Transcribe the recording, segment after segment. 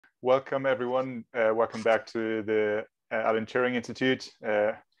Welcome everyone. Welcome back to the Alan Turing Institute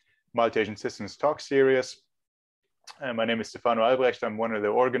Multi-Agent Systems Talk Series. My name is Stefano Albrecht. I'm one of the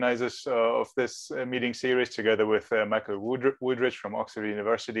organizers of this meeting series together with Michael Woodridge from Oxford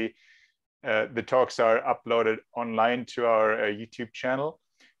University. The talks are uploaded online to our YouTube channel.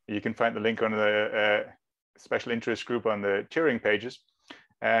 You can find the link on the special interest group on the Turing pages.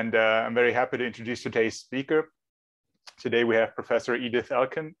 And I'm very happy to introduce today's speaker. Today we have Professor Edith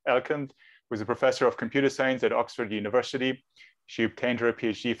Elkind, who is a professor of computer science at Oxford University. She obtained her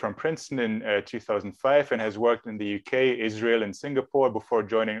PhD from Princeton in 2005 and has worked in the UK, Israel, and Singapore before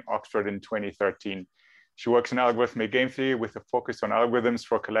joining Oxford in 2013. She works in algorithmic game theory with a focus on algorithms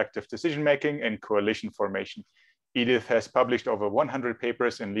for collective decision-making and coalition formation. Edith has published over 100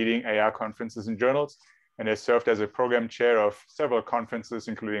 papers in leading AI conferences and journals and has served as a program chair of several conferences,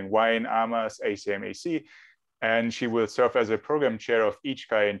 including WINE, AMAS, ACM-AC, and she will serve as a program chair of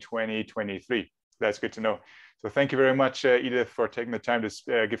EachGuy in 2023. That's good to know. So thank you very much, Edith, for taking the time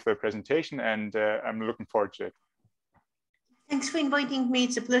to give the presentation, and I'm looking forward to it. Thanks for inviting me.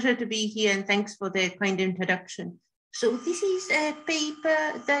 It's a pleasure to be here, and thanks for the kind introduction. So this is a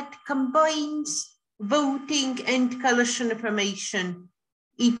paper that combines voting and coalition information.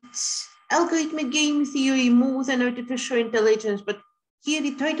 It's algorithmic game theory more than artificial intelligence, but here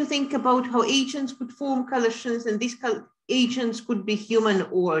we try to think about how agents could form coalitions, and these agents could be human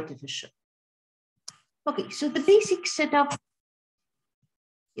or artificial. Okay, so the basic setup.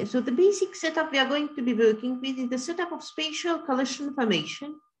 Yeah, so the basic setup we are going to be working with is the setup of spatial coalition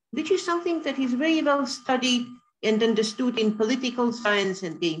formation, which is something that is very well studied and understood in political science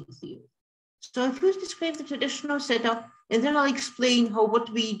and game theory. So I'll first describe the traditional setup, and then I'll explain how what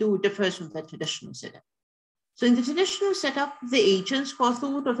we do differs from the traditional setup. So in the traditional setup, the agents who are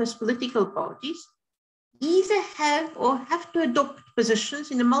thought of as political parties either have or have to adopt positions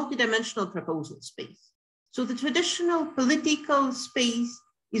in a multidimensional proposal space. So the traditional political space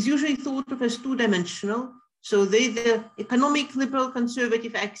is usually thought of as two-dimensional. So there's the economic liberal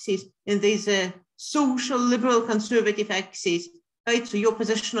conservative axis, and there's a social liberal conservative axis, right? So your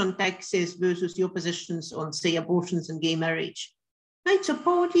position on taxes versus your positions on, say, abortions and gay marriage. Right, so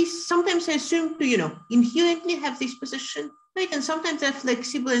parties sometimes are assumed to, inherently have this position, right? And sometimes they're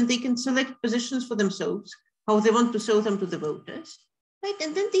flexible and they can select positions for themselves, how they want to sell them to the voters, right?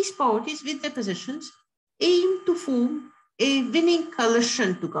 And then these parties with their positions aim to form a winning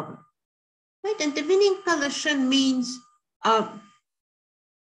coalition to govern, right? And the winning coalition means a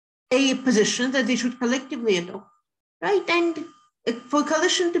position that they should collectively adopt, right? And for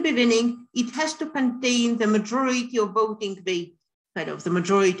coalition to be winning, it has to contain the majority of voting weight, kind of the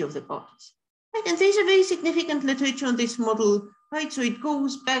majority of the parties. Right? And there's a very significant literature on this model, right? So it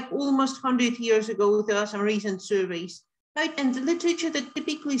goes back almost 100 years ago. There are some recent surveys, right? And the literature that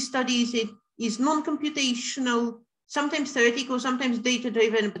typically studies it is non-computational, sometimes theoretical, sometimes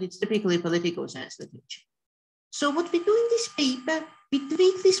data-driven, but it's typically political science literature. So what we do in this paper, we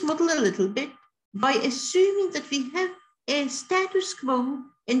tweak this model a little bit by assuming that we have a status quo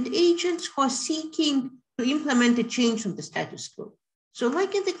and agents who are seeking to implement a change from the status quo. So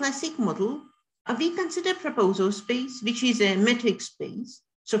like in the classic model, we consider proposal space, which is a metric space.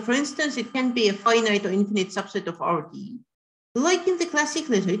 So for instance, it can be a finite or infinite subset of RD. Like in the classic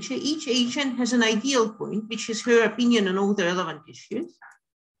literature, each agent has an ideal point, which is her opinion on all the relevant issues.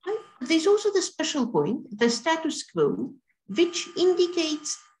 Right? There's also the special point, the status quo, which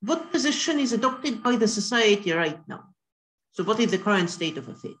indicates what position is adopted by the society right now. So what is the current state of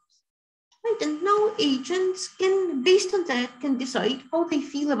affairs? Right, and now agents can, based on that, can decide how they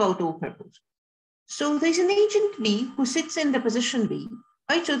feel about all proposals. So there's an agent B who sits in the position B,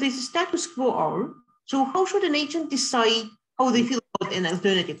 right? So there's a status quo R. So how should an agent decide how they feel about an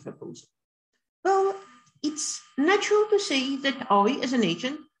alternative proposal? Well, it's natural to say that I, as an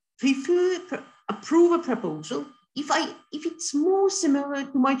agent, approve a proposal if it's more similar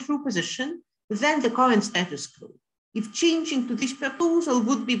to my true position than the current status quo. If changing to this proposal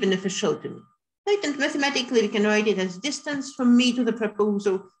would be beneficial to me, right? And mathematically, we can write it as distance from me to the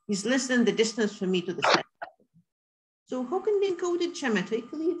proposal is less than the distance from me to the status quo. So how can we encode it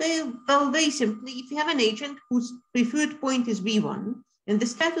geometrically? Well, very simply, if you have an agent whose preferred point is V1 and the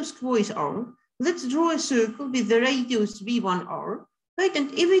status quo is R, let's draw a circle with the radius V1R, right? And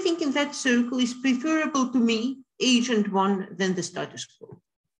everything in that circle is preferable to me, agent 1, than the status quo.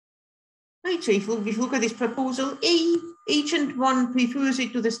 Right, so if we look at this proposal, A, agent 1 prefers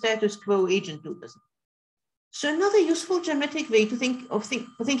it to the status quo, agent 2 doesn't. So another useful geometric way to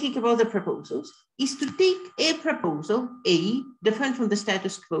thinking about the proposals is to take a proposal, A, different from the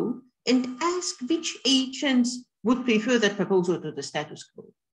status quo, and ask which agents would prefer that proposal to the status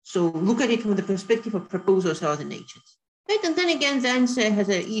quo. So look at it from the perspective of proposers or the agents. Right? And then again, the answer has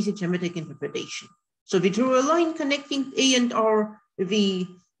an easy geometric interpretation. So we draw a line connecting A and R. We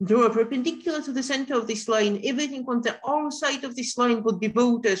draw a perpendicular to the center of this line. Everything on the R side of this line would be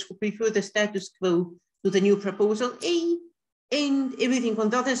voters who prefer the status quo to the new proposal A. And everything on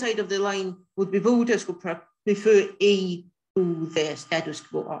the other side of the line would be voters who prefer A to the status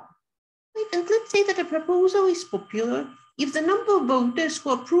quo R. Right? And let's say that a proposal is popular if the number of voters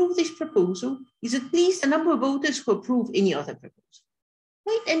who approve this proposal is at least the number of voters who approve any other proposal.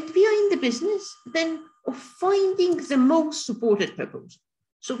 Right? And we are in the business then of finding the most supported proposal.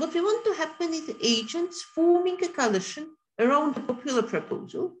 So what we want to happen is agents forming a coalition around a popular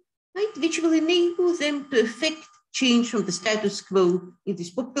proposal, right, which will enable them to effect change from the status quo if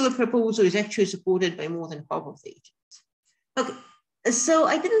this popular proposal is actually supported by more than half of the agents. Okay, so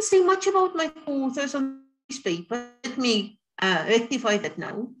I didn't say much about my co-authors on this paper. Let me rectify that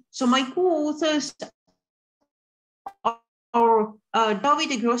now. So my co-authors are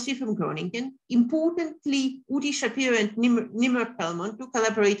David Grossi from Groningen, importantly, Udi Shapiro and Nimr Pelmon, two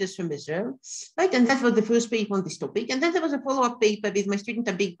collaborators from Israel, right? And that was the first paper on this topic. And then there was a follow-up paper with my student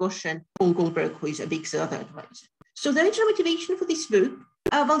Abig Bosch and Paul Goldberg, who is a big other advisor. So the original motivation for this work,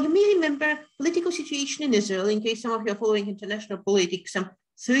 well, you may remember political situation in Israel, in case some of you are following international politics, some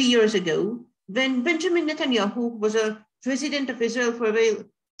 3 years ago, when Benjamin Netanyahu was a president of Israel for a very,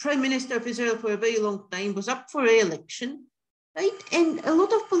 prime minister of Israel for a very long time, was up for re-election. Right? And a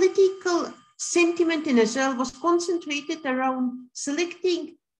lot of political sentiment in Israel was concentrated around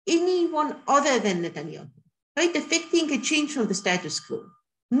selecting anyone other than Netanyahu, right? Affecting a change from the status quo.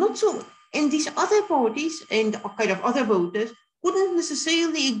 Not so, and these other parties and kind of other voters wouldn't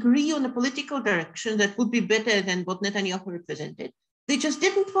necessarily agree on a political direction that would be better than what Netanyahu represented. They just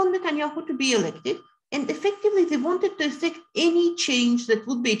didn't want Netanyahu to be elected. And effectively, they wanted to affect any change that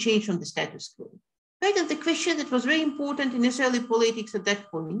would be a change from the status quo. Right, and the question that was very important in Israeli politics at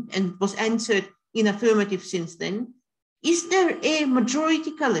that point, and was answered in affirmative since then, is there a majority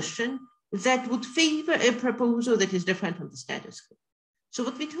coalition that would favor a proposal that is different from the status quo? So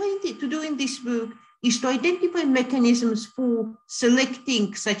what we're trying to do in this work is to identify mechanisms for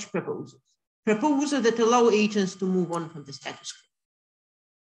selecting such proposals that allow agents to move on from the status quo.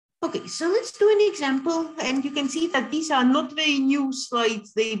 Okay, so let's do an example, and you can see that these are not very new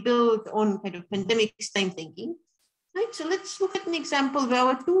slides. They build on kind of pandemic time thinking, right? So let's look at an example where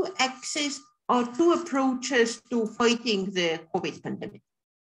our two axes are two approaches to fighting the COVID pandemic,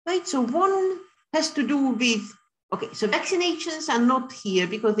 right? So one has to do with, okay, so vaccinations are not here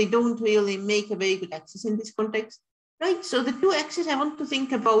because they don't really make a very good axis in this context, right? So the two axes I want to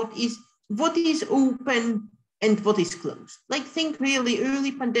think about is what is open and what is closed. Like think really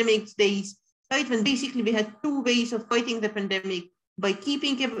early pandemic days, right? When basically we had two ways of fighting the pandemic by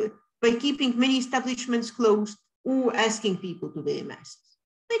keeping many establishments closed or asking people to wear masks.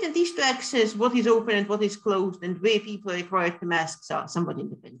 Right? And these two axes, what is open and what is closed and where people are required to masks are somewhat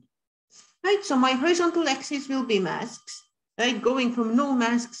independent. Right? So my horizontal axis will be masks, right? Going from no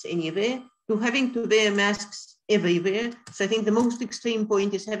masks anywhere to having to wear masks everywhere. So I think the most extreme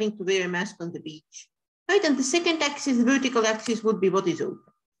point is having to wear a mask on the beach. Right, and the second axis, the vertical axis, would be what is open.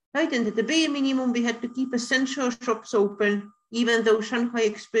 Right, and at the bare minimum, we had to keep essential shops open, even though Shanghai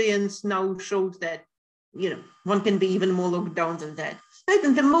experience now shows that, you know, one can be even more locked down than that. Right,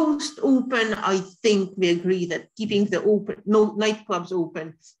 and the most open, I think we agree that keeping the nightclubs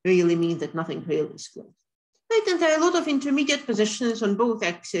open really means that nothing really is closed. Right, and there are a lot of intermediate positions on both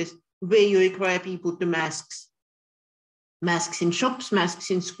axes where you require people to masks in shops, masks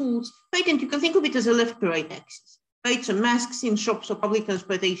in schools, right? And you can think of it as a left to right axis, right? So masks in shops or public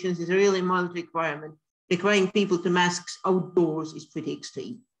transportations is a really mild requirement. Requiring people to masks outdoors is pretty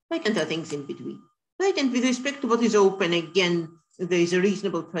extreme, right? And there are things in between, right? And with respect to what is open, again, there is a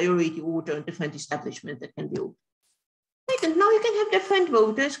reasonable priority order on different establishments that can be open, right? And now you can have different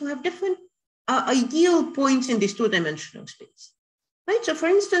voters who have different ideal points in this two-dimensional space. Right, so for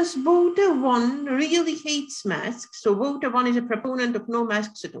instance, voter one really hates masks. So voter one is a proponent of no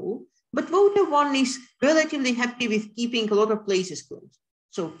masks at all, but voter one is relatively happy with keeping a lot of places closed.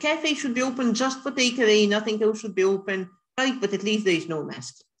 So cafes should be open just for takeaway, nothing else should be open, right? But at least there is no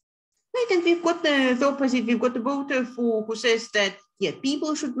mask. Right, and we've got the opposite. We've got the voter who says that, yeah,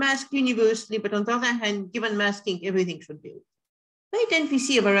 people should mask universally, but on the other hand, given masking, everything should be open. Right, and we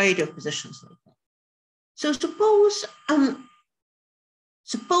see a variety of positions like that. So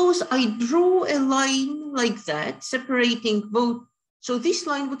suppose I draw a line like that, separating vote. So this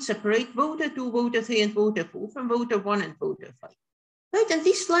line would separate voter 2, voter 3, and voter 4 from voter 1 and voter 5. Right, and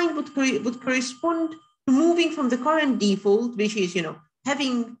this line would correspond to moving from the current default, which is, you know,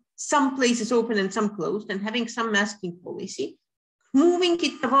 having some places open and some closed and having some masking policy, moving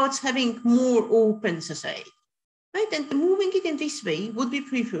it towards having more open society, right? And moving it in this way would be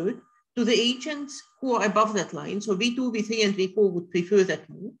preferred to the agents who are above that line. So V2, V3, and V4 would prefer that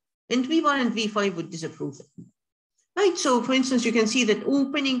move, and V1 and V5 would disapprove that move. Right, so for instance, you can see that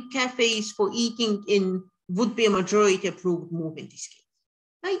opening cafes for eating in would be a majority approved move in this case.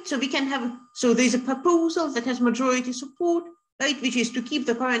 Right, so we can have, so there's a proposal that has majority support, right, which is to keep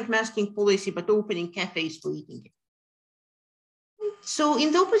the current masking policy, but opening cafes for eating it. Right, so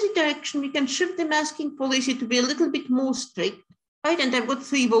in the opposite direction, we can shift the masking policy to be a little bit more strict, right, and I've got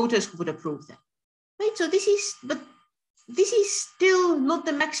 3 voters who would approve that. Right, so this is still not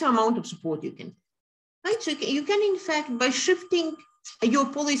the maximum amount of support you can. Right, so you can, in fact, by shifting your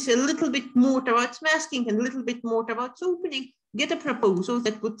policy a little bit more towards masking and a little bit more towards opening, get a proposal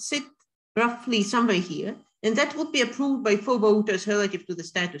that would sit roughly somewhere here, and that would be approved by 4 voters relative to the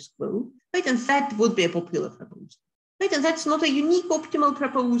status quo, right? And that would be a popular proposal, right? And that's not a unique optimal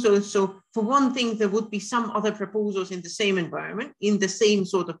proposal. So for one thing, there would be some other proposals in the same environment, in the same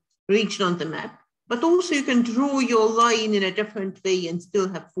sort of region on the map, but also you can draw your line in a different way and still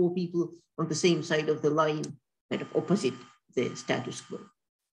have 4 people on the same side of the line, kind of opposite the status quo.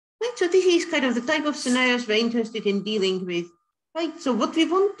 Right, so this is kind of the type of scenarios we're interested in dealing with. Right, so what we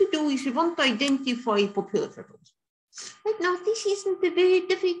want to do is we want to identify popular proposals. Right, now, this isn't a very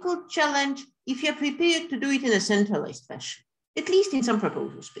difficult challenge if you're prepared to do it in a centralized fashion, at least in some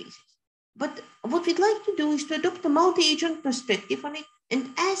proposal spaces. But what we'd like to do is to adopt a multi-agent perspective on it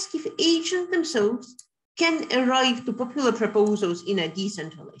and ask if agents themselves can arrive to popular proposals in a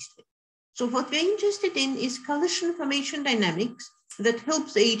decentralized way. So what we're interested in is coalition formation dynamics that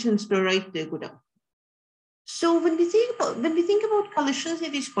helps agents to arrive to a good outcome. So when we think about coalitions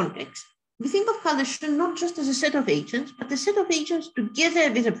in this context, we think of coalition not just as a set of agents, but a set of agents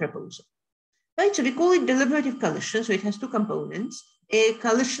together with a proposal. Right? So we call it deliberative coalition. So it has 2 components, a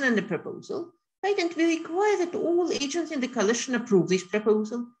coalition and a proposal. Right? And we require that all agents in the coalition approve this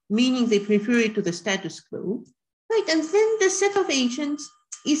proposal, meaning they prefer it to the status quo. Right? And then the set of agents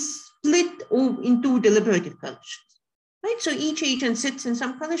is split into deliberative coalitions. Right? So each agent sits in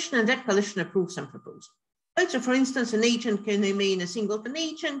some coalition and that coalition approves some proposal. Right? So for instance, an agent can remain a singleton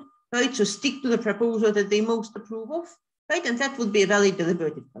agent, right? So stick to the proposal that they most approve of, right? And that would be a valid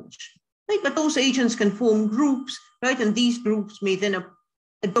deliberative coalition. Right? But those agents can form groups, right? And these groups may then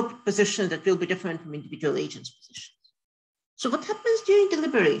adopt positions that will be different from individual agents' positions. So what happens during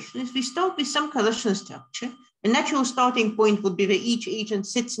deliberation is we start with some coalition structure. A natural starting point would be where each agent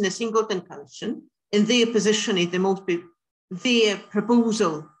sits in a singleton coalition, and their position is their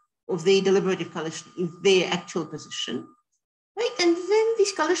proposal of their deliberative coalition is their actual position, right? And then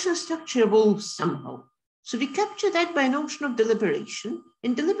this coalition structure evolves somehow. So we capture that by a notion of deliberation,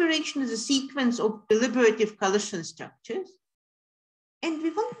 and deliberation is a sequence of deliberative coalition structures. And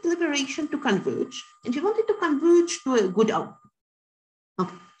we want deliberation to converge, and we want it to converge to a good outcome.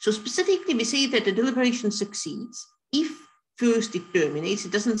 Okay. So specifically, we say that the deliberation succeeds if first it terminates,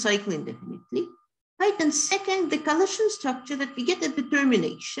 it doesn't cycle indefinitely, right? And second, the coalition structure that we get at the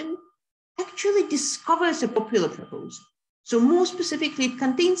termination actually discovers a popular proposal. So more specifically, it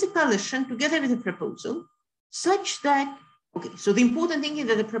contains a coalition together with a proposal such that, okay, so the important thing is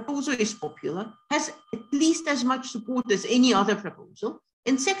that the proposal is popular, has at least as much support as any other proposal.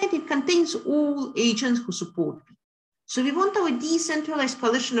 And second, it contains all agents who support it. So we want our decentralized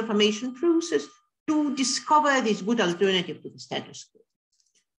coalition formation process to discover this good alternative to the status quo.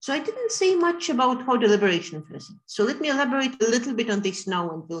 So I didn't say much about how deliberation proceeds. So let me elaborate a little bit on this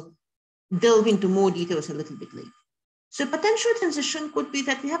now, and we'll delve into more details a little bit later. So potential transition could be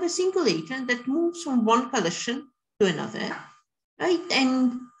that we have a single agent that moves from one coalition to another, right?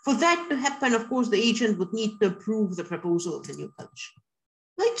 And for that to happen, of course, the agent would need to approve the proposal of the new coalition.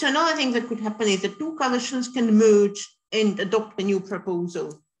 Right? So another thing that could happen is that 2 coalitions can merge and adopt a new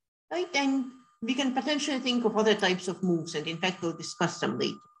proposal, right? And we can potentially think of other types of moves, and in fact, we'll discuss some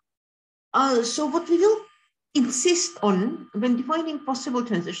later. So what we will insist on when defining possible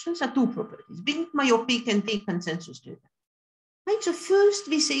transitions are 2 properties: being myopic and take consensus data. Right? So first,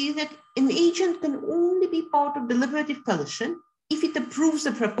 we say that an agent can only be part of deliberative coalition if it approves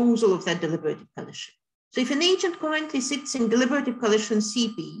the proposal of that deliberative coalition. So if an agent currently sits in deliberative coalition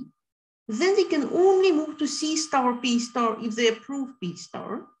CP, then they can only move to C star P star if they approve P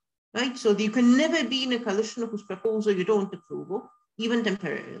star, right? So you can never be in a coalition whose proposal you don't approve of, even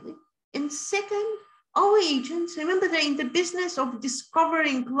temporarily. And second, our agents, remember, they're in the business of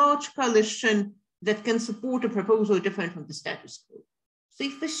discovering large coalition that can support a proposal different from the status quo. So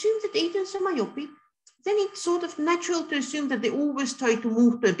if we assume that agents are myopic, then it's sort of natural to assume that they always try to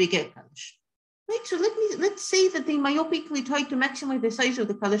move to a bigger collision. Right, so let's say that they myopically try to maximize the size of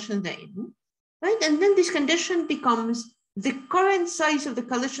the collision they're in, right? And then this condition becomes the current size of the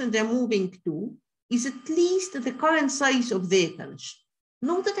collision they're moving to is at least the current size of their collision.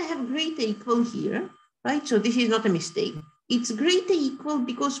 Note that I have greater equal here, right? So this is not a mistake. It's greater equal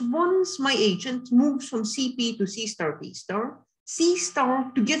because once my agent moves from CP to C star P star, C star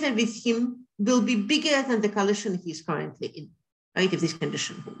together with him will be bigger than the collision he's currently in, right? If this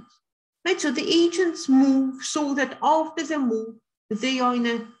condition holds. Right, so the agents move so that after the move, they are in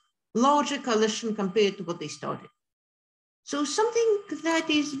a larger collision compared to what they started. So something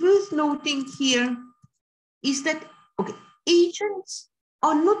that is worth noting here is that, okay, agents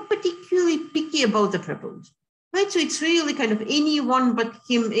are not particularly picky about the proposal, right? So it's really kind of anyone but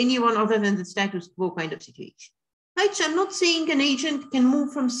him, anyone other than the status quo kind of situation, right? So I'm not saying an agent can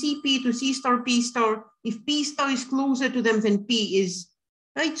move from CP to C star P star if P star is closer to them than P is.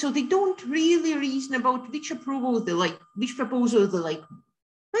 Right, so they don't really reason about which approval they like, which proposal they like.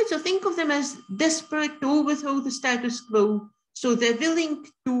 Right, so think of them as desperate to overthrow the status quo. So they're willing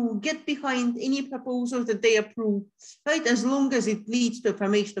to get behind any proposal that they approve, right, as long as it leads to a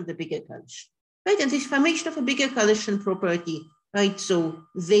formation of the bigger coalition. Right, and this formation of a bigger coalition property, right, so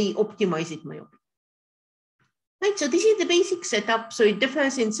they optimize it myopically. Right, so this is the basic setup. So it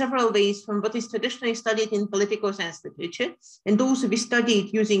differs in several ways from what is traditionally studied in political science literature, and also we study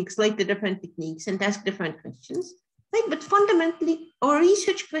it using slightly different techniques and ask different questions. Right, but fundamentally, our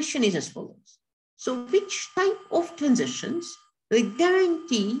research question is as follows. So which type of transitions will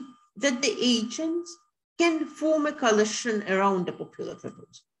guarantee that the agents can form a coalition around a popular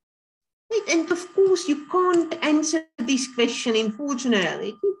proposal? Right, and of course, you can't answer this question in full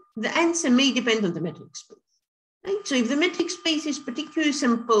generality. The answer may depend on the metric space. Right? So if the metric space is particularly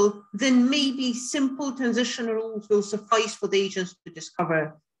simple, then maybe simple transition rules will suffice for the agents to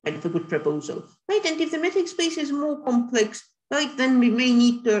discover kind of a good proposal. Right? And if the metric space is more complex, right, then we may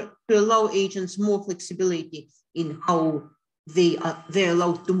need to allow agents more flexibility in how they're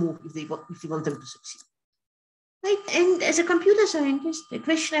allowed to move if you want them to succeed. Right? And as a computer scientist, the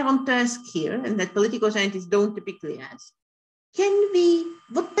question I want to ask here, and that political scientists don't typically ask,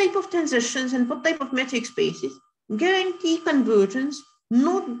 what type of transitions and what type of metric spaces guarantee convergence,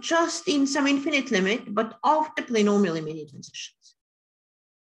 not just in some infinite limit, but after polynomially many transitions?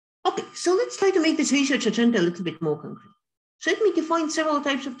 Okay, so let's try to make this research agenda a little bit more concrete. So let me define several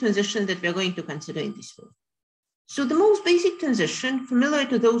types of transition that we're going to consider in this work. So the most basic transition, familiar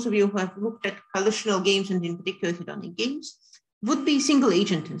to those of you who have looked at coalitional games and in particular hedonic games, would be single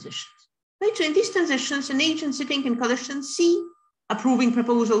agent transitions. Right? So in these transitions, an agent sitting in coalition C, approving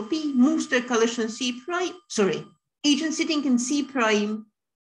proposal P, moves to a coalition C prime, agent sitting in C prime,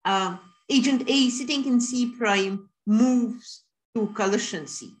 agent A sitting in C prime moves to coalition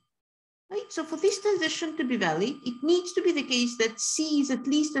C. Right? So for this transition to be valid, it needs to be the case that C is at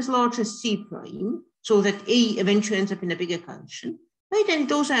least as large as C prime, so that A eventually ends up in a bigger coalition. Right? And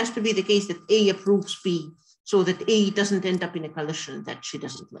it also has to be the case that A approves B, so that A doesn't end up in a coalition that she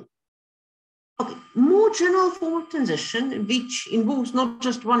doesn't like. Okay, more general form of transition, which involves not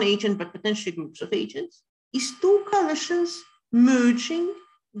just one agent, but potentially groups of agents, is two coalitions merging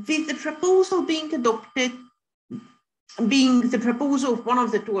with the proposal being adopted being the proposal of one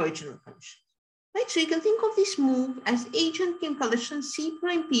of the two original coalitions. Right, so you can think of this move as agent in coalition C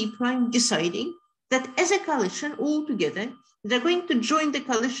prime, P prime deciding that as a coalition altogether, they're going to join the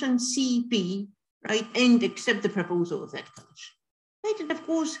coalition CP, right, and accept the proposal of that coalition. Right, and of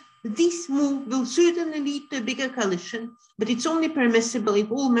course, this move will certainly lead to a bigger coalition, but it's only permissible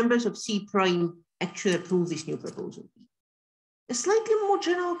if all members of C prime actually approve this new proposal. A slightly more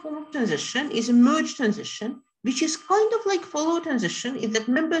general form of transition is a merge transition, which is kind of like follow transition in that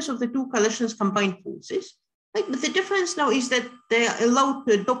members of the two coalitions combine forces. Right? But the difference now is that they are allowed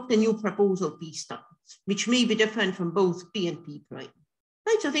to adopt a new proposal P star, which may be different from both P and P prime.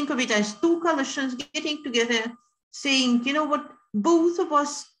 Right? So think of it as two coalitions getting together, saying, you know what, both of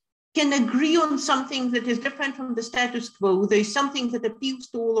us can agree on something that is different from the status quo. There is something that appeals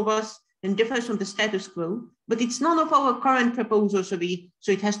to all of us and differs from the status quo, but it's none of our current proposals, so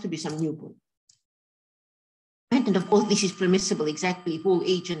it has to be some new one. And of course, this is permissible exactly if all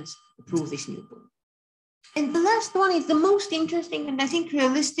agents approve this new one. And the last one is the most interesting and I think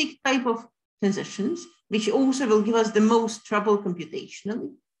realistic type of transitions, which also will give us the most trouble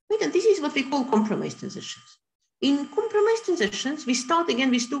computationally. Right? And this is what we call compromise transitions. In compromise transitions, we start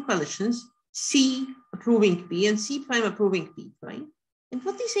again with two coalitions, C approving P and C prime approving P prime. And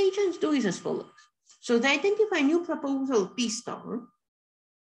what these agents do is as follows. So they identify a new proposal P star,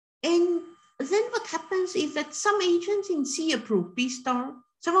 and then what happens is that some agents in C approve P star,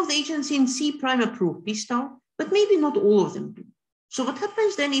 some of the agents in C prime approve P star, but maybe not all of them do. So what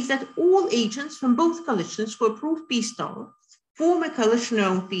happens then is that all agents from both collisions who approve P star form a collision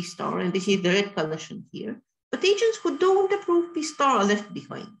around P star, and this is the red collision here, but agents who don't approve P star are left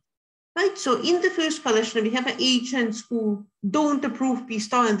behind. Right, so in the first collision, we have agents who don't approve P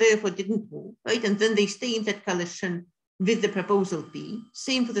star and therefore didn't move, right? And then they stay in that collision with the proposal P.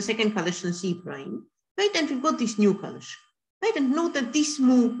 Same for the second collision C prime, right? And we've got this new collision, right? And note that this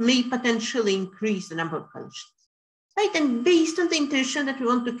move may potentially increase the number of collisions, right? And based on the intention that we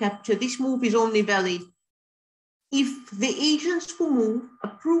want to capture, this move is only valid if the agents who move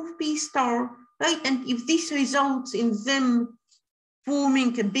approve P star, right? And if this results in them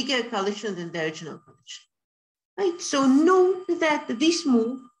forming a bigger collision than the original collision, right? So note that this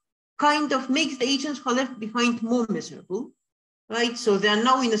move kind of makes the agents who are left behind more miserable, right? So they are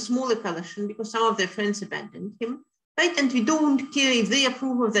now in a smaller collision because some of their friends abandoned him, right? And we don't care if they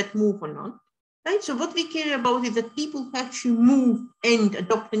approve of that move or not, right? So what we care about is that people who actually move and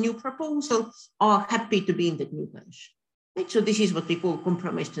adopt a new proposal are happy to be in that new collision, right? So this is what we call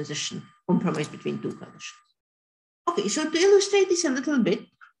compromise transition, compromise between two collisions. Okay, so to illustrate this a little bit,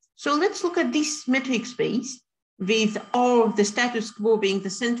 so let's look at this metric space with all the status quo being the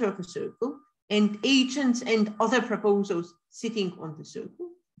center of a circle and agents and other proposals sitting on the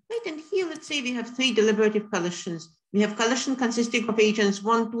circle, right? And here, let's say we have three deliberative collisions. We have collision consisting of agents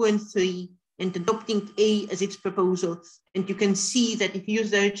 1, 2, and 3, and adopting A as its proposal. And you can see that if you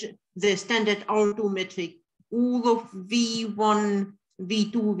use the standard R2 metric, all of V1,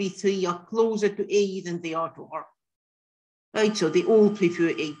 V2, V3 are closer to A than they are to R. Right, so they all prefer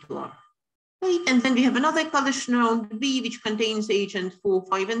A to R. Right, and then we have another collision around B, which contains agents 4,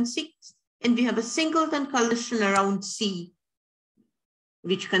 5, and 6. And we have a singleton collision around C,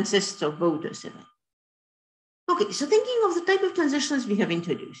 which consists of both or 7. Okay, so thinking of the type of transitions we have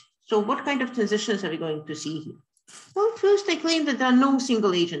introduced. So what kind of transitions are we going to see here? Well, first I claim that there are no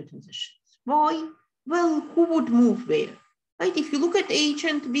single agent transitions. Why? Well, who would move where? Right, if you look at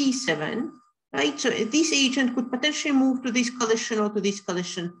agent V7, right, so this agent could potentially move to this collision or to this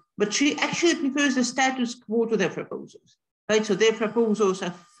collision, but she actually prefers the status quo to their proposals, right? So their proposals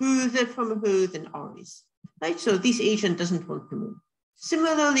are further from her than R is, right? So this agent doesn't want to move.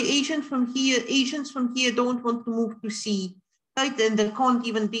 Similarly, agents from here don't want to move to C, right? Then there can't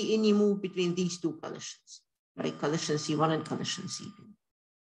even be any move between these two collisions, right? Collision C1 and collision C2.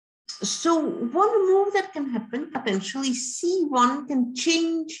 So one move that can happen, potentially C1 can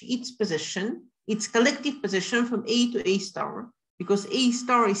change its position, its collective position from A to A star, because A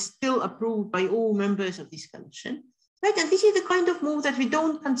star is still approved by all members of this collision, right? And this is the kind of move that we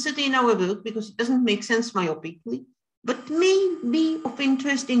don't consider in our work because it doesn't make sense myopically, but may be of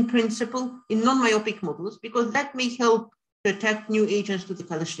interest in principle in non-myopic models, because that may help to attract new agents to the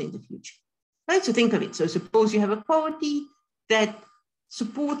collision in the future, right? So think of it. So suppose you have a party that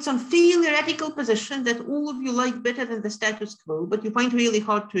support some fairly radical position that all of you like better than the status quo, but you find really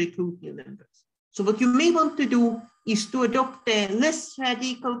hard to recruit new members. So what you may want to do is to adopt a less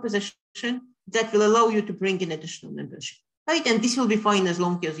radical position that will allow you to bring in additional membership, right? And this will be fine as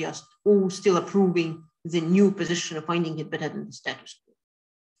long as you're all still approving the new position of finding it better than the status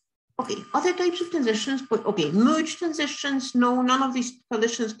quo. Okay, other types of transitions, but okay, merge transitions, no, none of these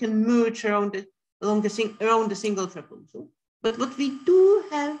collisions can merge around a single proposal. But what we do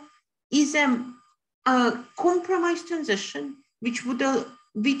have is a compromise transition, which would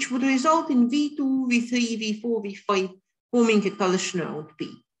result in V2, V3, V4, V5 forming a collision around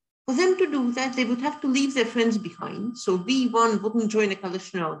P. For them to do that, they would have to leave their friends behind. So V1 wouldn't join a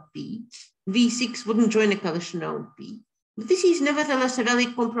collision around P. V6 wouldn't join a collision around P. But this is nevertheless a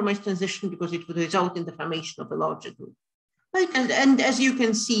valid compromise transition because it would result in the formation of a larger group. Right? And as you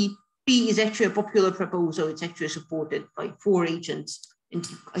can see, P is actually a popular proposal. It's actually supported by 4 agents. And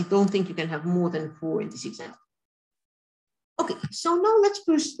I don't think you can have more than 4 in this example. Okay, so now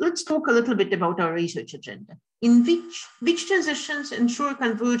let's talk a little bit about our research agenda. In which transitions ensure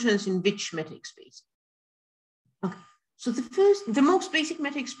convergence in which metric space? Okay, so the most basic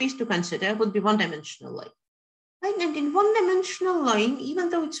metric space to consider would be one-dimensional line. Right? And in one-dimensional line, even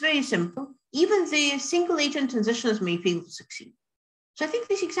though it's very simple, even the single agent transitions may fail to succeed. So I think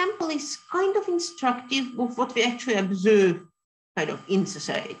this example is kind of instructive of what we actually observe kind of in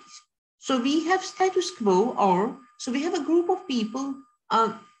societies. So we have status quo, or so we have a group of people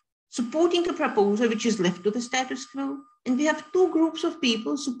supporting a proposal which is left to the status quo, and we have 2 groups of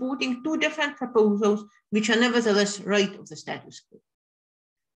people supporting 2 different proposals which are nevertheless right of the status quo.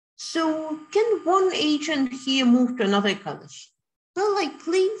 So can one agent here move to another collision? Well, I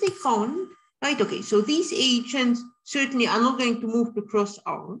claim they can't, right? Okay, so these agents certainly are not going to move to cross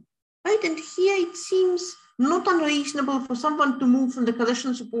R, right? And here it seems not unreasonable for someone to move from the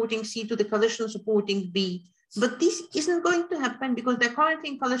collision supporting C to the collision supporting B, but this isn't going to happen because they're currently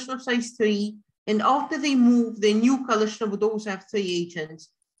in collision of size 3, and after they move, the new collision would also have 3 agents,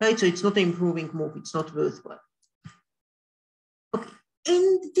 right? So it's not an improving move, it's not worthwhile. Okay,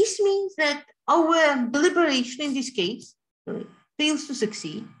 and this means that our deliberation in this case fails to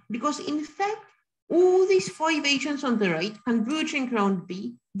succeed because in fact, all these 5 agents on the right converging around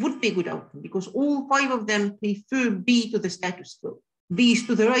B would be a good outcome because all 5 of them prefer B to the status quo. B is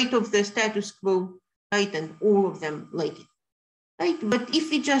to the right of the status quo, right? And all of them like it, right? But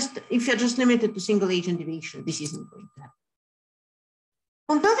if you're just limited to single agent deviation, this isn't going to happen.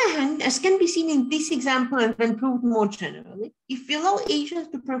 On the other hand, as can be seen in this example and when proved more generally, if we allow agents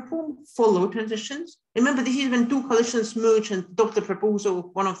to perform follow transitions, remember this is when 2 collisions merge and adopt the proposal of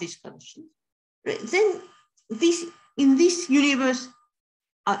one of these collisions, then in this universe,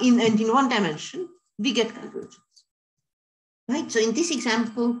 in 1 dimension, we get convergence. Right? So in this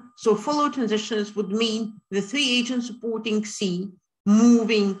example, so follow transitions would mean the 3 agents supporting C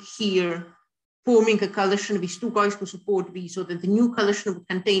moving here, forming a collision with 2 guys who support B, so that the new collision would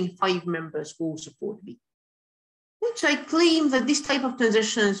contain 5 members who support B. Which I claim that this type of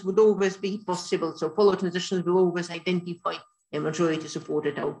transitions would always be possible. So follow transitions will always identify a majority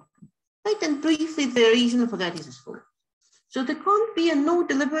supported outcome. Right, and briefly, the reason for that is as follows. So there can't be a no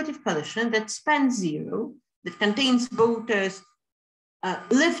deliberative collision that spans 0, that contains voters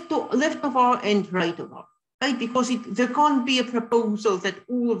left of R and right of R, right? Because there can't be a proposal that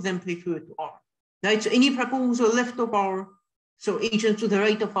all of them prefer to R, right? So any proposal left of R, so agents to the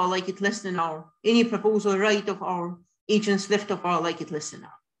right of R like it less than R, any proposal right of R, agents left of R like it less than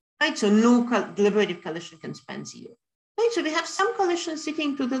R, right? So no deliberative collision can span 0. Right, so we have some collisions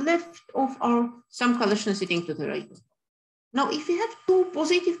sitting to the left of R, some collisions sitting to the right of R. Now, if we have 2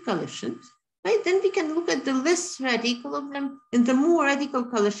 positive collisions, right, then we can look at the less radical of them, and the more radical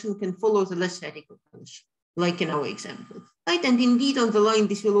collision can follow the less radical collision, like in our example. Right, and indeed on the line,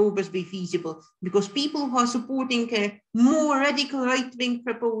 this will always be feasible because people who are supporting a more radical right-wing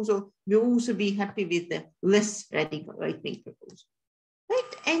proposal will also be happy with the less radical right-wing proposal.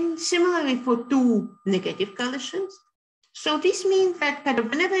 Right, and similarly for 2 negative collisions. So this means that kind of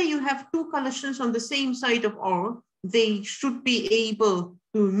whenever you have 2 collisions on the same side of R, they should be able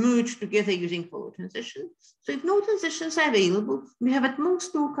to merge together using follow transition. So if no transitions are available, we have at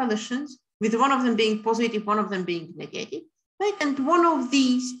most 2 collisions, with one of them being positive, one of them being negative, right? And one of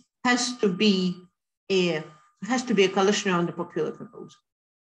these has to be a collision around the popular proposal.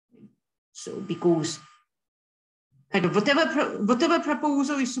 So because kind of whatever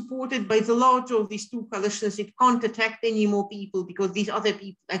proposal is supported by the larger of these 2 collisions, it can't attract any more people because these other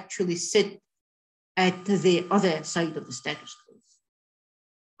people actually sit at the other side of the status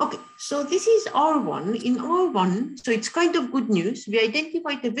quo. Okay, so this is R1. In R1, so it's kind of good news. We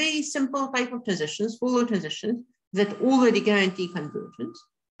identified a very simple type of transitions, follow transitions, that already guarantee convergence.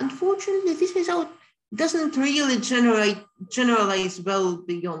 Unfortunately, this result doesn't really generalize well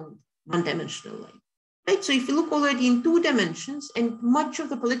beyond 1-dimensional line. Right, so if you look already in 2 dimensions, and much of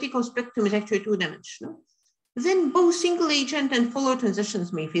the political spectrum is actually 2-dimensional, then both single agent and follow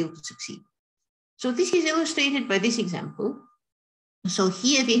transitions may fail to succeed. So this is illustrated by this example. So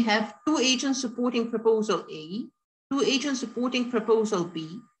here we have 2 agents supporting proposal A, 2 agents supporting proposal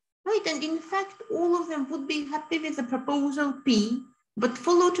B, right? And in fact, all of them would be happy with the proposal P, but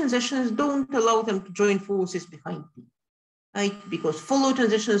follow transitions don't allow them to join forces behind P. Right? Because follow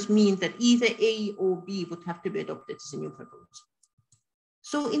transitions mean that either A or B would have to be adopted as a new proposal.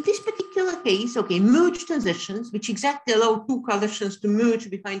 So in this particular case, okay, merge transitions, which exactly allow 2 collisions to merge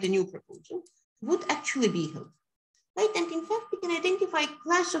behind a new proposal, would actually be helpful. Right? And in fact, we can identify a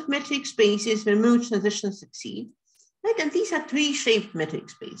class of metric spaces where merge transitions succeed. Right? And these are tree-shaped metric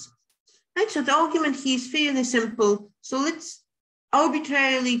spaces. Right? So the argument here is fairly simple. So let's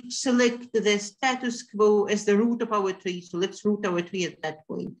arbitrarily select the status quo as the root of our tree. So let's root our tree at that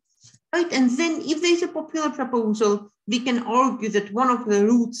point. Right? And then if there's a popular proposal, we can argue that one of the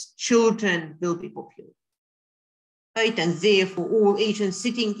root's children will be popular. Right? And therefore all agents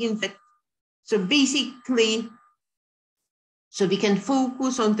sitting in that. So basically, so we can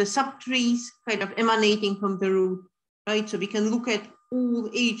focus on the subtrees kind of emanating from the root, right? So we can look at all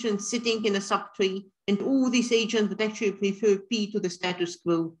agents sitting in a subtree, and all these agents would actually prefer P to the status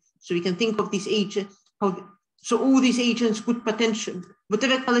quo. So we can think of these agents, so all these agents could potentially,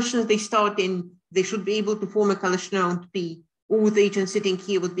 whatever collisions they start in, they should be able to form a collision around P. All the agents sitting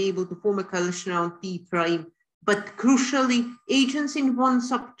here would be able to form a collision around P prime. But crucially, agents in one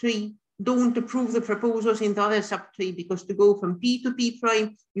subtree don't approve the proposals in the other subtree, because to go from P to P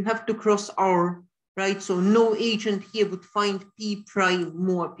prime, you have to cross R, right? So no agent here would find P prime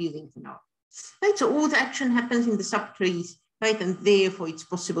more appealing than R, right? So all the action happens in the subtrees, right? And therefore it's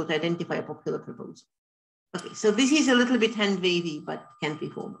possible to identify a popular proposal. Okay, so this is a little bit hand-wavy, but can be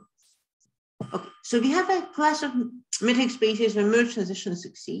formal. Okay, so we have a class of metric spaces where merge transitions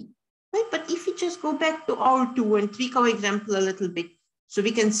succeed, right? But if we just go back to R2 and tweak our example a little bit, so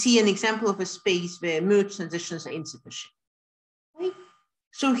we can see an example of a space where merge transitions are insufficient, right?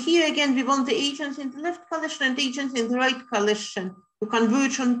 So here again, we want the agents in the left collision and agents in the right collision to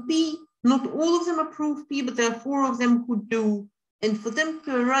converge on P. Not all of them approve P, but there are 4 of them who do. And for them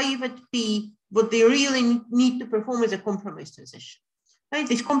to arrive at P, what they really need to perform is a compromise transition, right?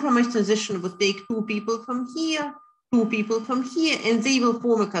 This compromise transition would take 2 people from here, 2 people from here, and they will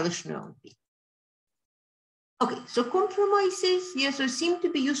form a collision around P. Okay, so compromises, yes, so seem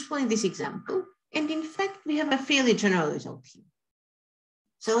to be useful in this example. And in fact, we have a fairly general result here.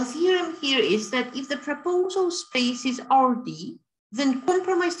 So a theorem here is that if the proposal space is RD, then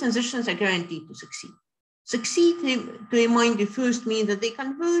compromise transitions are guaranteed to succeed. Succeed, to remind you, first mean that they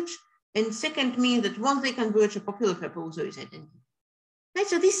converge, and second mean that once they converge, a popular proposal is identified. Right,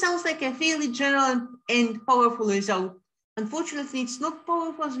 so this sounds like a fairly general and powerful result. Unfortunately, it's not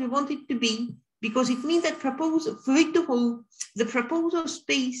powerful as we want it to be, because it means that for it to hold, the proposal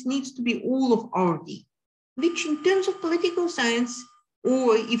space needs to be all of RD, which in terms of political science,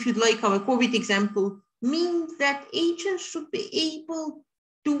 or if you'd like our COVID example, means that agents should be able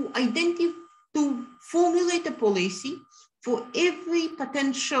to to formulate a policy for every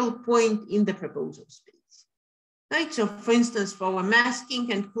potential point in the proposal space, right? So for instance, for our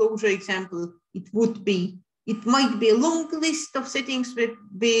masking and closure example, it might be a long list of settings where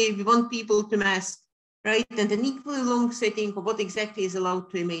we want people to mask, right? And an equally long setting of what exactly is allowed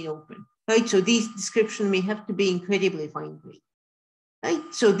to remain open, right? So this description may have to be incredibly fine-grained, right?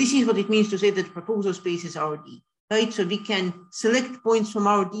 So this is what it means to say that proposal space is RD, right? So we can select points from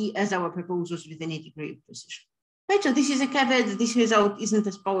RD as our proposals with any degree of precision, right? So this is a caveat that this result isn't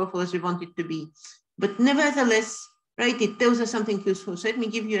as powerful as we want it to be, but nevertheless, right, it tells us something useful. So let me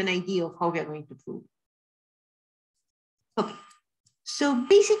give you an idea of how we are going to prove. Okay, so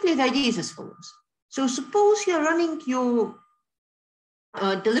basically the idea is as follows. So suppose you're running your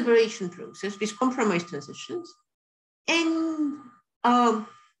deliberation process with compromise transitions, and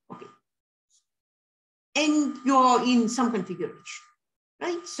and you're in some configuration,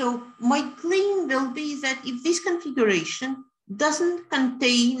 right? So my claim will be that if this configuration doesn't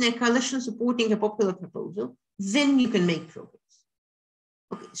contain a collision supporting a popular proposal, then you can make progress.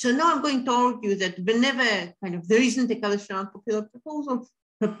 Okay, so now I'm going to argue that whenever there isn't a collision on popular proposal,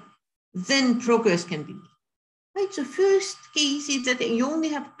 then progress can be made. Right, so first case is that you only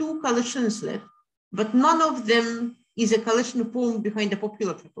have 2 collisions left, but none of them is a collision formed behind a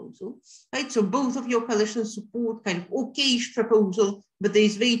popular proposal, right? So both of your collisions support okay-ish proposal, but there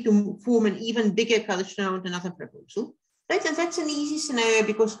is way to form an even bigger collision around another proposal, right? And that's an easy scenario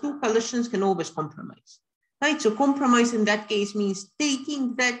because 2 collisions can always compromise, right? So compromise in that case means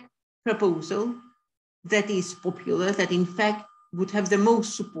taking that proposal that is popular, that in fact would have the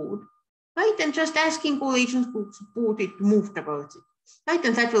most support, right? And just asking all agents who support it to move towards it, right?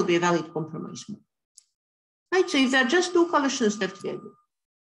 And that will be a valid compromise move. Right, so if there are just 2 collisions left, we are good.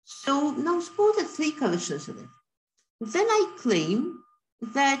 So now suppose that 3 collisions are left. Then I claim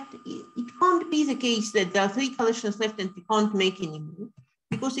that it can't be the case that there are 3 collisions left and we can't make any more.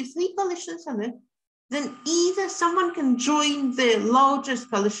 Because if 3 collisions are left, then either someone can join the largest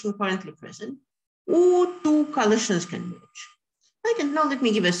collision currently present, or 2 collisions can merge. Right, and now let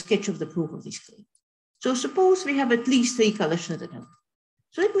me give a sketch of the proof of this claim. So suppose we have at least 3 collisions that have.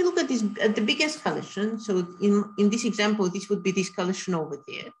 So let me look at this at the biggest collision. So in this example, this would be this collision over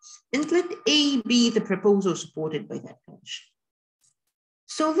there. And let A be the proposal supported by that collision.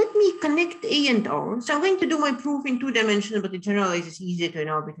 So let me connect A and R. So I'm going to do my proof in 2 dimensions, but it generalizes easier to an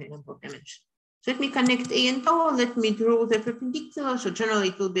arbitrary number of dimensions. So let me connect A and R. Let me draw the perpendicular. So generally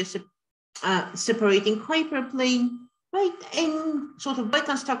it will be a separating hyperplane, right? And sort of by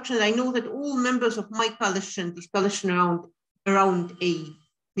construction, I know that all members of my collision, this collision around A,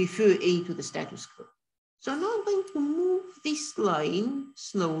 refer A to the status quo. So now I'm going to move this line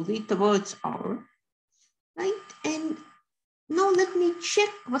slowly towards R, right? And now let me check,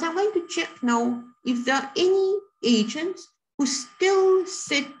 what I'm going to check now, if there are any agents who still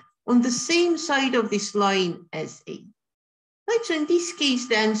sit on the same side of this line as A. Right, so in this case,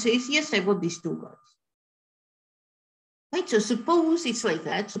 the answer is yes, I want these 2 guys. Right, so suppose it's like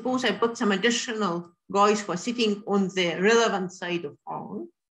that. Suppose I've got some additional guys who are sitting on the relevant side of R.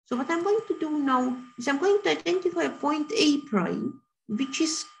 So what I'm going to do now is I'm going to identify a point A prime, which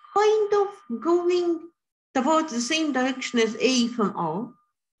is kind of going towards the same direction as A from R,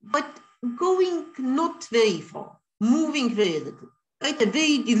 but going not very far, moving very little, right? A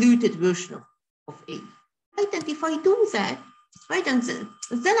very diluted version of A, right? And if I do that, right, and then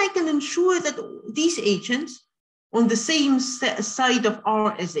I can ensure that these agents on the same side of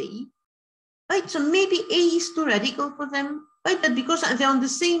R as A, right? So maybe A is too radical for them, right? But because they're on the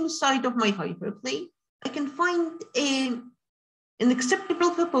same side of my hyperplane, I can find an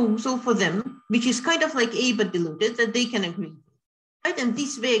acceptable proposal for them, which is kind of like A but diluted, that they can agree with, right? And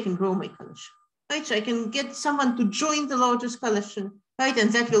this way I can grow my collision, right? So I can get someone to join the largest collision, right?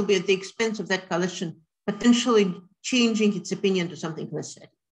 And that will be at the expense of that collision, potentially changing its opinion to something less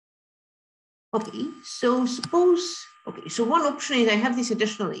radical. Okay, so so one option is I have this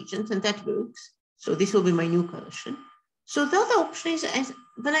additional agent and that works. So this will be my new collision. So the other option is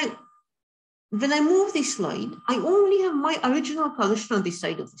when I move this slide, I only have my original collision on this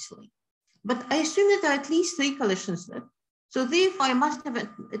side of the slide. But I assume that there are at least 3 collisions left. So therefore I must have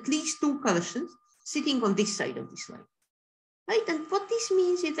at least 2 collisions sitting on this side of the slide. Right? And what this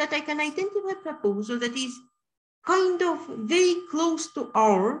means is that I can identify a proposal that is kind of very close to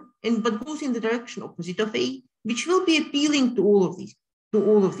R, but goes in the direction opposite of A, which will be appealing to all of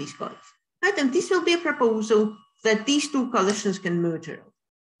these guys. Right? And this will be a proposal that these 2 collisions can merge around.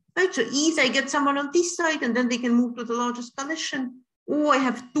 Right? So either I get someone on this side and then they can move to the largest collision, or I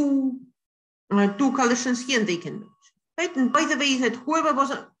have two collisions here and they can merge. Right? And by the way, that whoever was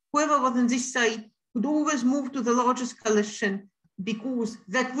on this side would always move to the largest collision, because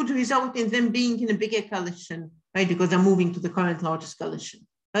that would result in them being in a bigger collision, right? Because they're moving to the current largest collision,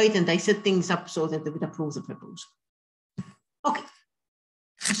 right? And I set things up so that they would approve the proposal. Okay,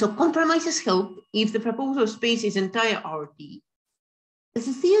 so compromises help if the proposal space is entire RD. The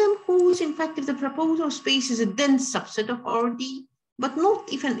theorem holds, in fact, if the proposal space is a dense subset of RD, but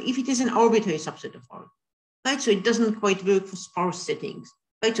not even if it is an arbitrary subset of RD, right? So it doesn't quite work for sparse settings,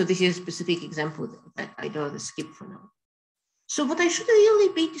 right? So this is a specific example that I'd rather skip for now. So what I should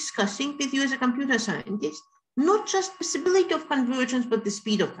really be discussing with you as a computer scientist, not just possibility of convergence, but the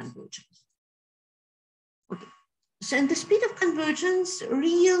speed of convergence. Okay, so and the speed of convergence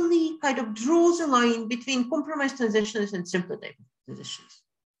really kind of draws a line between compromised transitions and simpler type of transitions.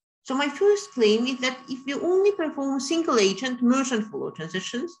 So my first claim is that if we only perform single agent merge and follow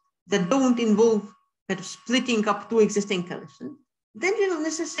transitions that don't involve kind of splitting up 2 existing collisions, then we will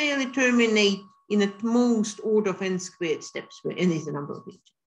necessarily terminate in at most order of n squared steps, where n is the number of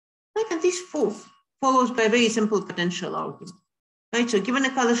agents. Right? And this follows by a very simple potential argument. Right? So given a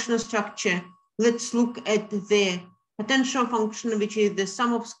collisional structure, let's look at the potential function, which is the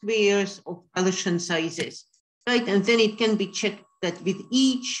sum of squares of collision sizes. Right? And then it can be checked that with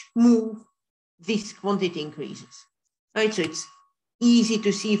each move, this quantity increases. Right? So it's easy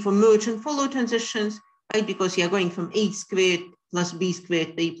to see for merge and follow transitions, right? Because you are going from a squared plus b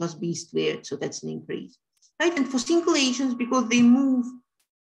squared to a plus b squared, so that's an increase, right? And for single agents, because they move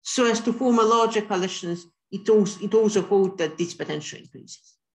so as to form a larger collisions, it also holds that this potential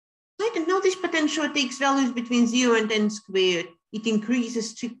increases, right? And now this potential takes values between 0 and n squared. It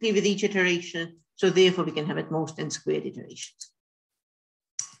increases strictly with each iteration, so therefore we can have at most n squared iterations.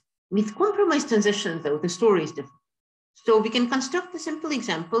 With compromised transitions, though, the story is different. So we can construct a simple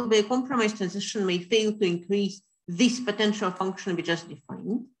example where compromised transition may fail to increase this potential function we just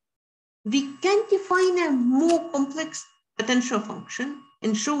defined. We can define a more complex potential function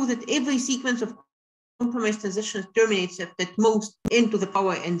and show that every sequence of compromised transitions terminates at most n to the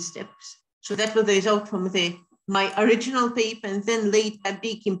power n steps. So that was the result from my original paper, and then later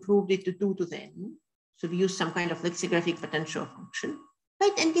Beek improved it to 2 to the n. So we use some kind of lexicographic potential function.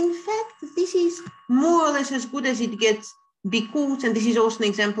 Right? And in fact, this is more or less as good as it gets, because, and this is also an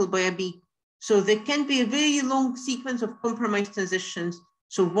example by a Beek, so there can be a very long sequence of compromised transitions,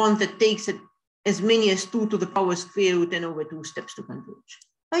 so one that takes as many as 2 to the power square root n over 2 steps to converge.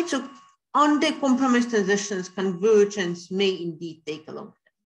 Right? So under compromised transitions, convergence may indeed take a long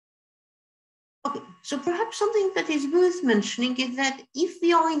time. Okay, so perhaps something that is worth mentioning is that if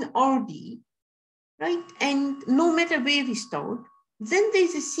we are in RD, right, and no matter where we start, then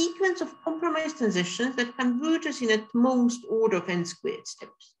there's a sequence of compromised transitions that converges in at most order of n squared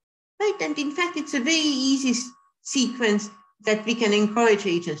steps, right? And in fact, it's a very easy sequence that we can encourage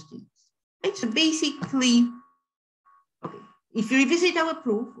agents to use, right? So basically, okay, if you revisit our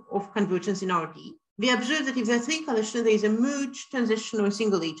proof of convergence in RD, we observe that if there are 3 collisions, there is a merge transition or a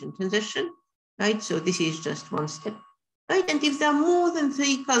single agent transition, right? So this is just one step, right? And if there are more than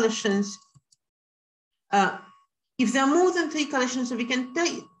 3 collisions, so we can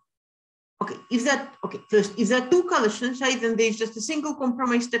Okay, first, if there are two collisions, right, then there's just a single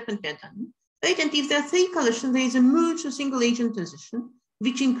compromise step and they're done. Right, and if there are three collisions, there is a merge or single agent transition,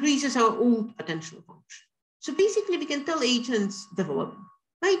 which increases our old potential function. So basically, we can tell agents the following,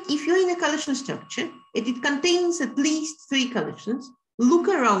 right? If you're in a collision structure, and it contains at least three collisions, look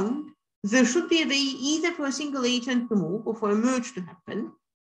around, there should be a way either for a single agent to move or for a merge to happen,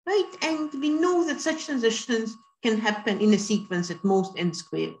 right? And we know that such transitions can happen in a sequence at most n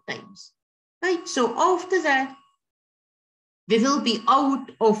squared times, right? So after that, we will be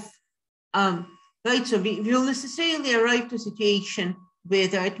out of right, so we will necessarily arrive to a situation where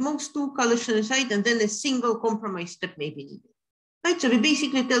there are at most two collisions, right, and then a single compromise step may be needed. Right, so we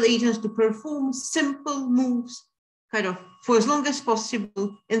basically tell agents to perform simple moves kind of for as long as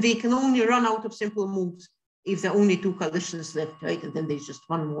possible, and they can only run out of simple moves if there are only two collisions left, right, and then there's just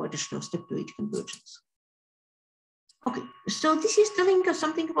one more additional step to each convergence. Okay, so this is telling us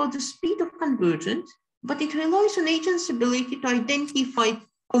something about the speed of convergence, but it relies on agents' ability to identify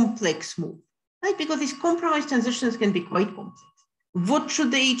complex move, right? Because these compromise transitions can be quite complex. What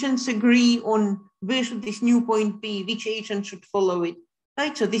should the agents agree on? Where should this new point be? Which agent should follow it,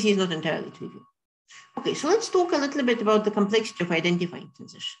 right? So this is not entirely trivial. Okay, so let's talk a little bit about the complexity of identifying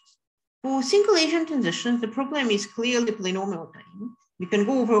transitions. For single agent transitions, the problem is clearly polynomial time. We can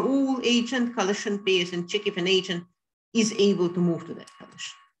go over all agent collision pairs and check if an agent is able to move to that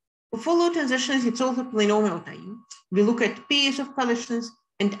collision. For follow transitions, it's also polynomial time. We look at pairs of collisions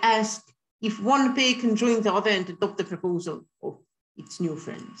and ask if one pair can join the other and adopt the proposal of its new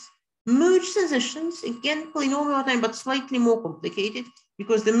friends. Merge transitions, again, polynomial time, but slightly more complicated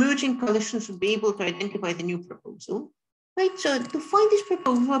because the merging collision should be able to identify the new proposal, right? So to find this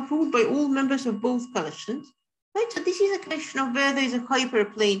proposal approved by all members of both collisions, right? So this is a question of where there is a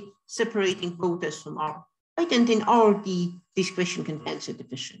hyperplane separating voters from R, right? And in RD, this question can be answered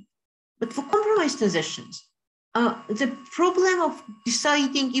efficiently. But for compromise transitions, the problem of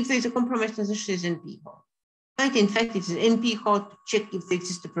deciding if there's a compromise transition is NP-hard. Right? In fact, it's an NP-hard to check if there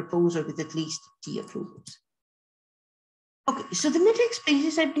exists a proposal with at least T approvals. Okay, so the metric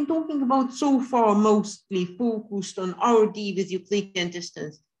spaces I've been talking about so far mostly focused on RD with Euclidean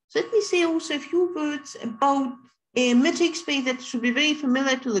distance. So let me say also a few words about a metric space that should be very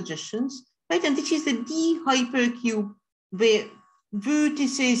familiar to logicians, right? And this is the D hypercube where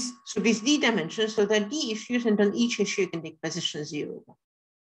vertices, so with D dimensions, so there are D issues, and on each issue you can take position 0, 1.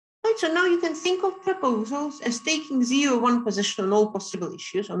 Right, so now you can think of proposals as taking 0, 1 position on all possible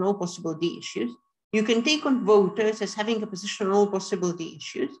issues, on all possible D issues. You can take on voters as having a position on all possible D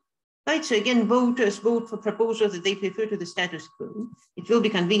issues. Right, so again, voters vote for proposals that they prefer to the status quo. It will be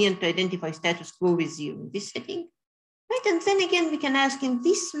convenient to identify status quo with 0 in this setting. Right, and then again, we can ask in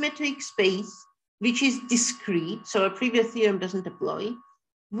this metric space, which is discrete, so our previous theorem doesn't apply,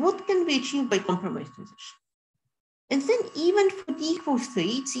 what can we achieve by compromise transition? And then even for D equals 3,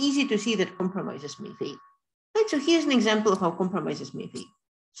 it's easy to see that compromises may fail. Right, so here's an example of how compromises may fail.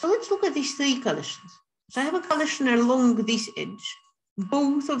 So let's look at these three collisions. So I have a collision along this edge.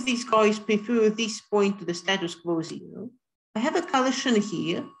 Both of these guys prefer this point to the status quo 0. I have a collision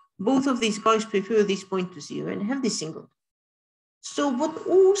here. Both of these guys prefer this point to 0, and I have this single. So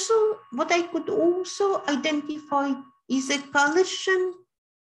what I could also identify is a collision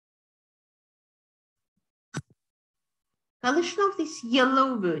of these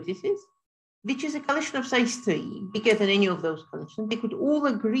yellow vertices, which is a collision of size 3, bigger than any of those collisions. They could all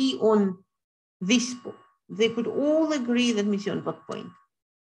agree on this point. They could all agree, let me see on what point.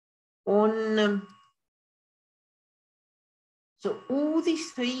 So all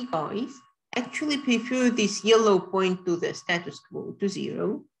these three guys actually prefer this yellow point to the status quo, to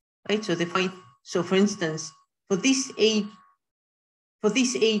 0, right? So they find, so for instance, for this agent,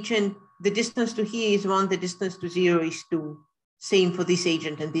 the distance to here is 1, the distance to 0 is 2. Same for this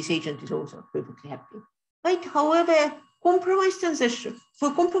agent, and this agent is also perfectly happy, right? However, for compromise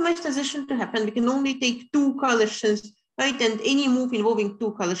transition to happen, we can only take 2 collisions, right? And any move involving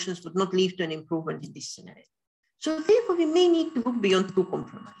 2 collisions would not lead to an improvement in this scenario. So therefore, we may need to look beyond 2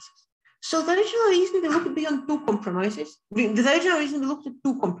 compromises. So the original reason we looked beyond 2 compromises,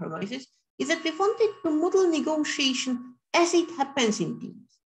 is that we wanted to model negotiation as it happens in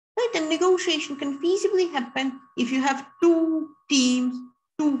teams, right? And negotiation can feasibly happen if you have 2 teams,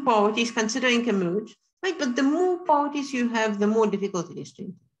 2 parties considering a merge, right? But the more parties you have, the more difficult it is to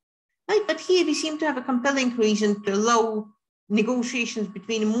implement, right? But here we seem to have a compelling reason to allow negotiations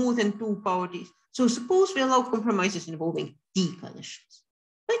between more than 2 parties. So suppose we allow compromises involving D collisions.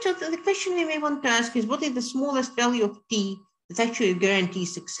 Right, so the question we may want to ask is, what is the smallest value of T that actually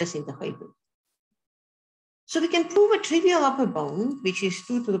guarantees success in the hybrid? So we can prove a trivial upper bound, which is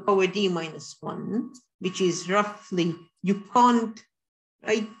 2 to the power d minus 1, which is roughly, you can't,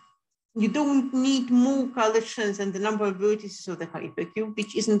 right? You don't need more coalitions than the number of vertices of the hypercube,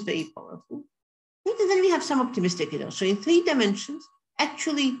 which isn't very powerful. Right? And then we have some optimistic results. So in 3 dimensions,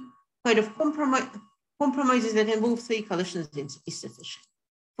 actually kind of compromises that involve 3 coalitions is sufficient.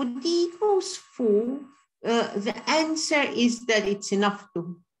 For d equals 4, the answer is that it's enough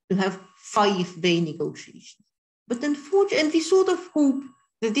to have 5-way negotiations. But unfortunately, and we sort of hope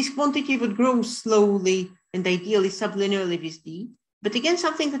that this quantity would grow slowly and ideally sublinearly with d. But again,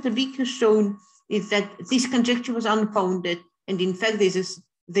 something that the week has shown is that this conjecture was unfounded, and in fact, there's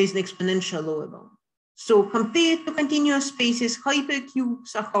an exponential lower bound. So compared to continuous spaces,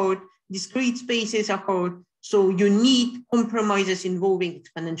 hypercubes are hard, discrete spaces are hard, so you need compromises involving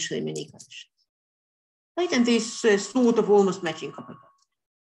exponentially many conditions. Right, and there's sort of almost matching upper bound.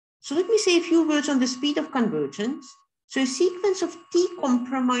 So let me say a few words on the speed of convergence. So a sequence of T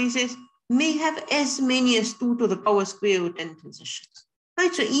compromises may have as many as 2 to the power square root n transitions.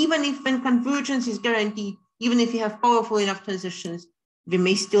 Right, so even if when convergence is guaranteed, even if you have powerful enough transitions, we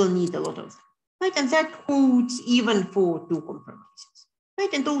may still need a lot of them. Right, and that holds even for 2 compromises.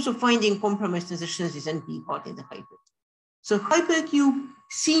 Right, and also finding compromise transitions is NP part in the hypercube. So hypercube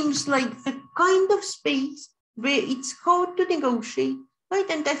seems like the kind of space where it's hard to negotiate, right?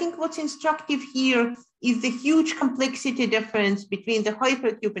 And I think what's instructive here is the huge complexity difference between the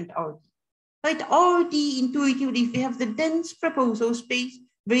hypercube and RD. Right, RD intuitively, if we have the dense proposal space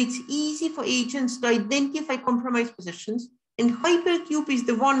where it's easy for agents to identify compromise positions, and hypercube is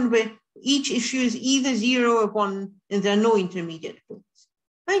the one where each issue is either 0 or 1, and there are no intermediate points.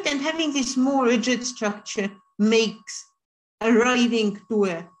 Right, and having this more rigid structure makes arriving to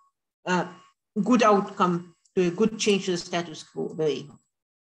a good outcome, to a good change to the status quo very hard.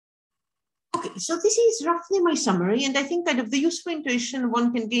 Okay, so this is roughly my summary, and I think kind of the useful intuition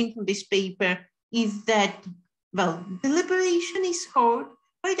one can gain from this paper is that, well, deliberation is hard,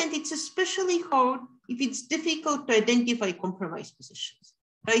 right? And it's especially hard if it's difficult to identify compromise positions,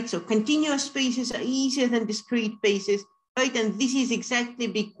 right? So continuous spaces are easier than discrete spaces, right? And this is exactly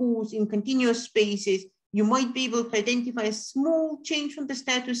because in continuous spaces, you might be able to identify a small change from the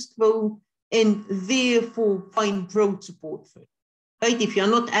status quo and therefore find broad support for it. Right? If you're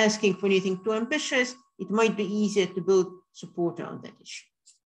not asking for anything too ambitious, it might be easier to build support around that issue.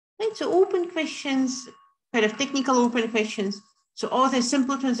 Right? So open questions, kind of technical open questions. So are there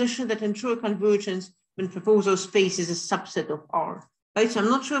simple transitions that ensure convergence when proposal space is a subset of R? Right? So I'm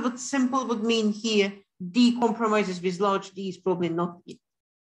not sure what simple would mean here. D compromises with large D is probably not it.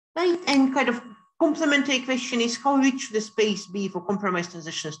 Right? And kind of complementary question is how rich should the space be for compromise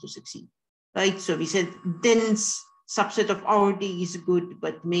transitions to succeed? Right? So we said dense subset of RD is good,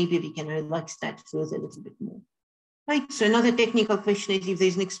 but maybe we can relax that further a little bit more. Right, so another technical question is if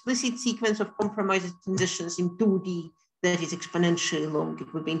there's an explicit sequence of compromise transitions in 2D that is exponentially long,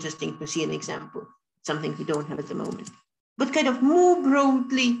 it would be interesting to see an example, something we don't have at the moment. But kind of more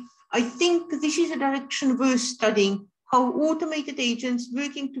broadly, I think this is a direction worth studying, how automated agents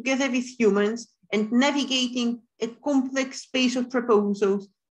working together with humans and navigating a complex space of proposals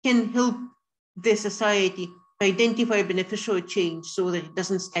can help the society identify a beneficial change so that it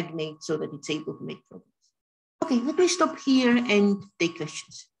doesn't stagnate, so that it's able to make progress. Okay, let me stop here and take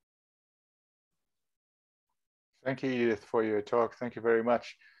questions. Thank you, Edith, for your talk. Thank you very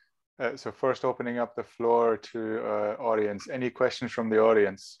much. So first, opening up the floor to audience. Any questions from the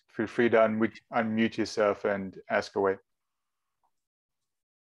audience? Feel free to unmute yourself and ask away.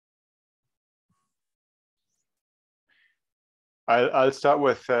 I'll start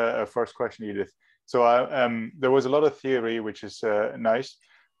with a first question, Edith. So there was a lot of theory, which is nice,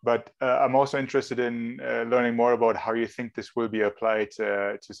 but I'm also interested in learning more about how you think this will be applied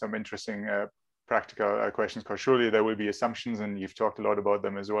to some interesting practical questions, because surely there will be assumptions, and you've talked a lot about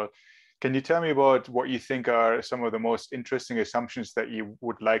them as well. Can you tell me about what you think are some of the most interesting assumptions that you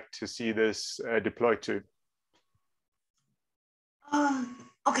would like to see this deployed to?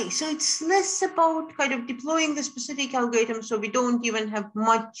 Okay, so it's less about kind of deploying the specific algorithm, so we don't even have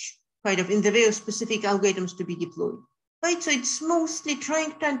much kind of in the very specific algorithms to be deployed, right? So it's mostly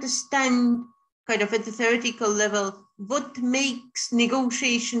trying to understand kind of at the theoretical level, what makes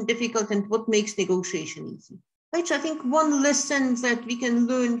negotiation difficult and what makes negotiation easy, right? So I think one lesson that we can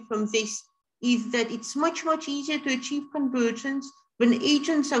learn from this is that it's much, much easier to achieve convergence when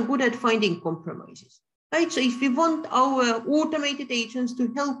agents are good at finding compromises, right? So if we want our automated agents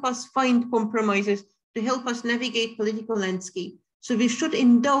to help us find compromises, to help us navigate political landscape, so we should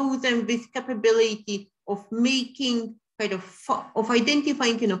endow them with capability of making kind of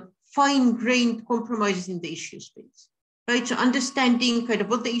identifying, fine-grained compromises in the issue space, right? So understanding kind of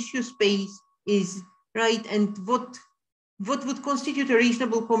what the issue space is, right? And what would constitute a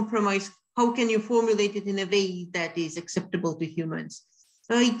reasonable compromise? How can you formulate it in a way that is acceptable to humans,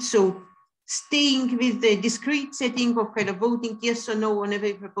 right? So staying with the discrete setting of kind of voting yes or no on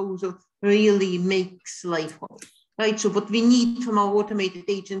every proposal really makes life hard, right? So what we need from our automated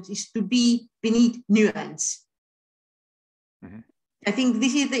agents is we need nuance. Mm-hmm. I think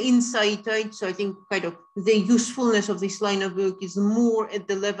this is the insight, right? So I think kind of the usefulness of this line of work is more at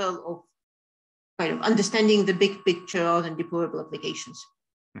the level of kind of understanding the big picture rather than deployable applications.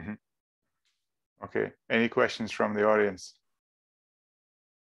 Mm-hmm. Okay, any questions from the audience?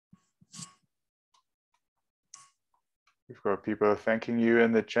 We've got people thanking you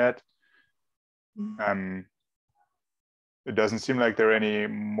in the chat. It doesn't seem like there are any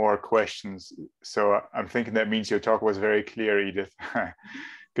more questions. So I'm thinking that means your talk was very clear, Edith.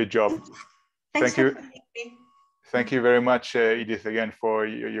 Good job. Thank you. Thank you very much, Edith, again, for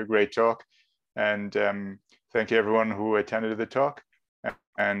your great talk. And thank you everyone who attended the talk.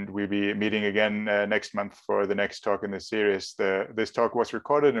 And we'll be meeting again next month for the next talk in the series. This talk was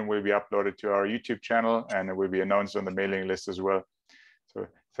recorded and will be uploaded to our YouTube channel, and it will be announced on the mailing list as well. So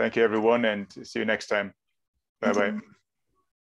thank you everyone, and see you next time. Bye-bye.